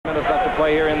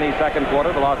play here in the second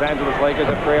quarter. The Los Angeles Lakers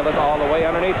have trailed it all the way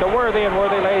underneath to Worthy, and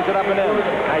Worthy lays it up and in.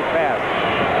 Nice pass.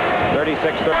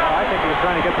 36-30. I think he was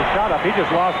trying to get the shot up. He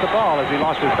just lost the ball as he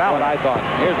lost his balance. What I thought.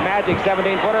 Here's Magic,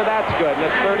 17-footer. That's good. And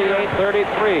it's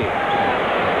 38-33.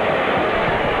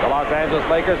 The Los Angeles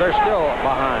Lakers are still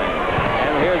behind.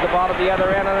 And here's the ball at the other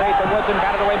end underneath the Woodson.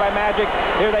 Batted away by Magic.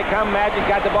 Here they come. Magic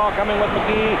got the ball coming with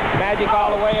McGee. Magic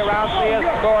all the way around Theus.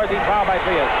 Scores. He's fouled by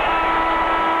Theus.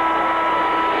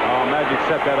 Oh, Magic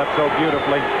set that up so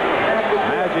beautifully.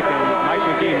 Magic and Mike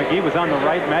McGee. McGee was on the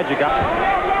right. Magic got...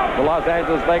 The Los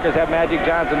Angeles Lakers have Magic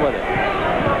Johnson with it.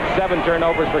 7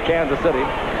 turnovers for Kansas City.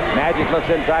 Magic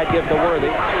looks inside, gives to Worthy.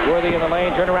 Worthy in the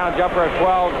lane, turnaround jumper of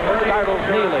 12, startles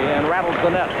Neely and rattles the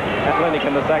net. Clinic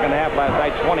in the second half last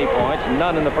night, 20 points,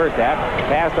 none in the first half.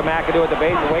 Pass to McAdoo at the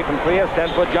base, away from Theus,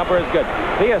 10-foot jumper is good.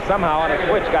 Theus somehow on a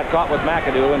switch got caught with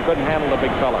McAdoo and couldn't handle the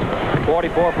big fella.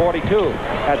 44-42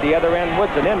 at the other end.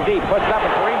 Woodson in deep, puts it up,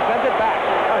 and Kareem sends it back.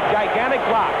 A gigantic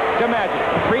block to Magic.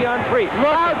 3-on-3.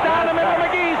 Out down the middle,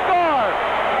 McGee scores!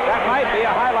 That might be a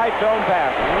highlight film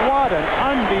pass. What an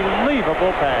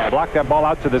unbelievable pass. Blocked that ball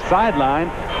out to the sideline.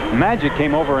 Magic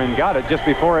came over and got it just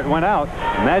before it went out.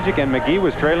 Magic and McGee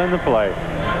was trailing the play.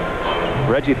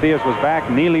 Reggie Theus was back.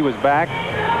 Neely was back.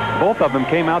 Both of them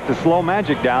came out to slow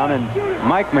Magic down, and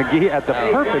Mike McGee at the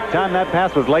perfect time. That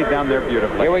pass was laid down there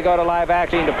beautifully. Here we go to live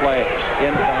action to play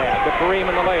into the half. To Kareem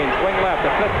in the lane. Swing left. A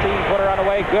 15-footer on the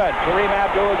way. Good. Kareem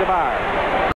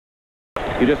Abdul-Jabbar.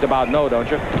 You just about know, don't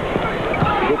you?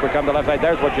 Cooper come to left side.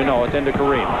 There's what you know. It's into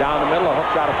Kareem. Down the middle. A hook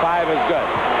shot of 5 is good.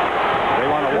 They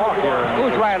want to walk here.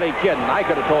 Who's Riley kidding? I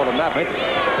could have told him that.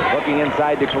 Looking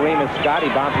inside to Kareem is Scott. He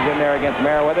bounces in there against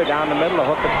Merriweather. Down the middle. A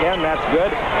hook of 10. That's good.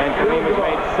 And Kareem has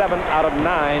made 7 out of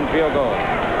 9 field goals.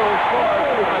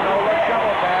 No-look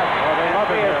shovel pass.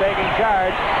 Murphy is taking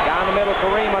charge. Down the middle,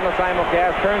 Kareem on the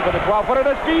simulcast. Turns for the 12-footer.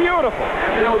 That's beautiful.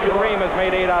 Kareem has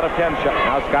made 8 out of 10 shots.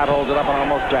 Now Scott holds it up and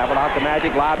almost traveled out to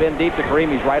Magic. Lob in deep to Kareem.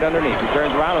 He's right underneath. He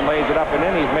turns around and lays it up and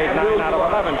in. He's made 9 out of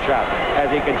 11 shots as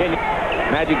he continues.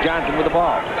 Magic Johnson with the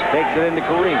ball. Takes it into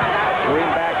Kareem. Kareem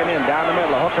backing in. Down the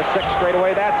middle. A hook of 6 straight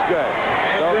away. That's good.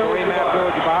 So Kareem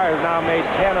Abdul-Jabbar has now made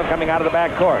 10 of coming out of the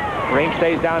back court. Kareem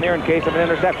stays down here in case of an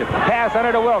interception. Pass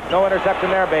under to Wilkes. No interception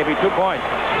there, baby. 2 points.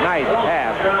 Nice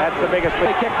pass. That's the biggest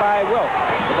kick by Wilkes.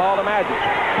 The ball to Magic.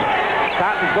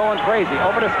 Cotton's going crazy.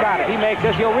 Over to Scott. If he makes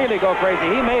this, he'll really go crazy.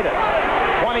 He made it.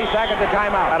 20 seconds to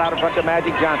timeout. Right out in front to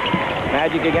Magic Johnson.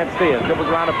 Magic against Theus. Dribbles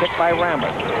around a pick by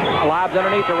Rambis. Lobs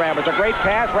underneath to Rambis. A great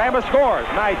pass. Rambis scores.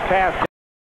 Nice pass.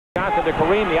 Johnson to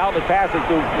Kareem. The outlet passes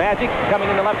to Magic. Coming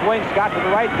in the left wing. Scott to the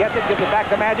right. Gets it. Gives it back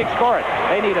to Magic. Score it.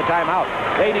 They need a timeout.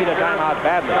 They need a timeout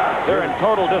badly. They're in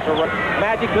total disarray.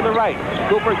 Magic to the right.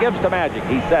 Cooper gives to Magic.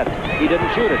 He set it. He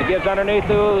didn't shoot it. He gives underneath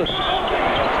to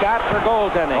Scott for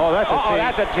goaltending. Oh, that's a tee.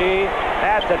 That's a tee.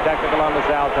 That's a technical on the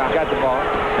Sal time. Got the ball.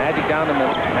 Magic down the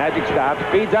middle. Magic stops.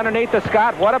 Feeds underneath to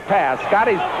Scott. What a pass.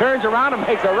 Scotty turns around and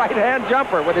makes a right-hand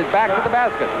jumper with his back to the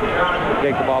basket.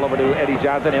 Takes the ball over to Eddie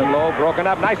Johnson in low. Broken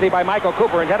up nicely by Michael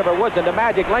Cooper. Intended for Woodson to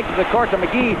Magic. Lengthens the court to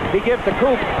McGee. He gives to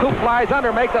Coop. Coop flies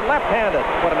under. Makes it left-handed.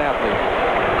 What an athlete.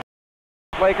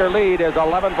 Laker lead is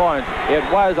 11 points. It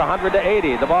was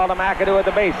 100-80. The ball to McAdoo at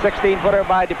the base. 16-footer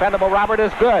by dependable Robert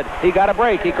is good. He got a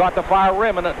break. He caught the far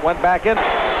rim and it went back in.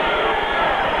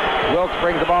 Wilkes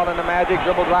brings the ball into Magic.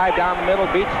 Dribble drive down the middle.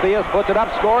 Beats Theus. Puts it up.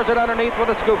 Scores it underneath with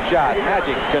a scoop shot.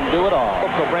 Magic can do it all.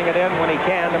 Wilkes will bring it in when he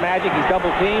can to Magic. He's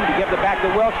double teamed. He gives it back to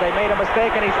Wilkes. They made a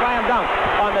mistake and he slam dunk.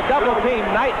 On the double team,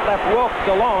 Knight left Wilkes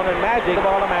alone and Magic. The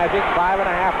ball to Magic. 5.5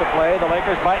 to play. The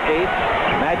Lakers by 8.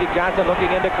 Magic Johnson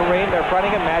looking into Kareem. They're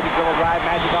fronting him. Magic dribble drive.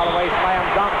 Magic all the way. Slam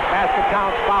dunk. Basket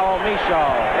counts. Foul.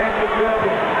 Michaud.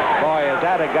 Boy, is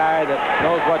that a guy that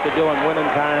knows what to do in winning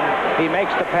time. He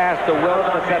makes the pass to Wilkes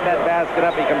to set that basket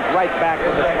up. He comes right back to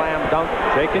the slam dunk.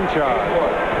 Taking charge.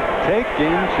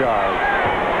 Taking charge.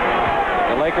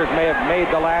 The Lakers may have made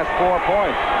the last 4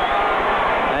 points.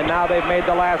 And now they've made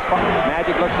the last 5.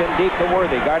 Magic looks in deep to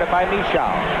Worthy. Guarded by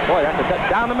Michaud. Boy, that's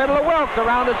down the middle of Wilkes.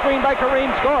 Around the screen by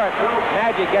Kareem. Score it.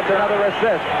 Magic gets another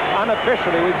assist.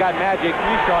 Unofficially, we've got Magic.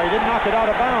 Michaud, he didn't knock it out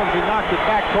of bounds. He knocked it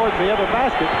back towards the other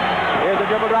basket. Here's a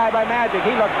dribble drive by Magic.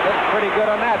 He looked pretty good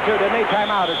on that, too. Didn't he?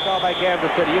 Timeout. It's called by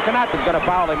Kansas City. You cannot. He's going to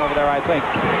foul him over there, I think.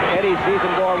 Eddie sees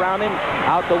him go around him.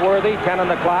 Out to Worthy. 10 on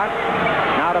the clock.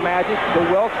 Now to Magic. To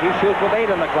Wilkes. He shoots with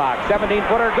 8 on the clock.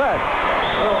 17-footer. Good.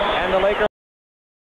 And the Lakers.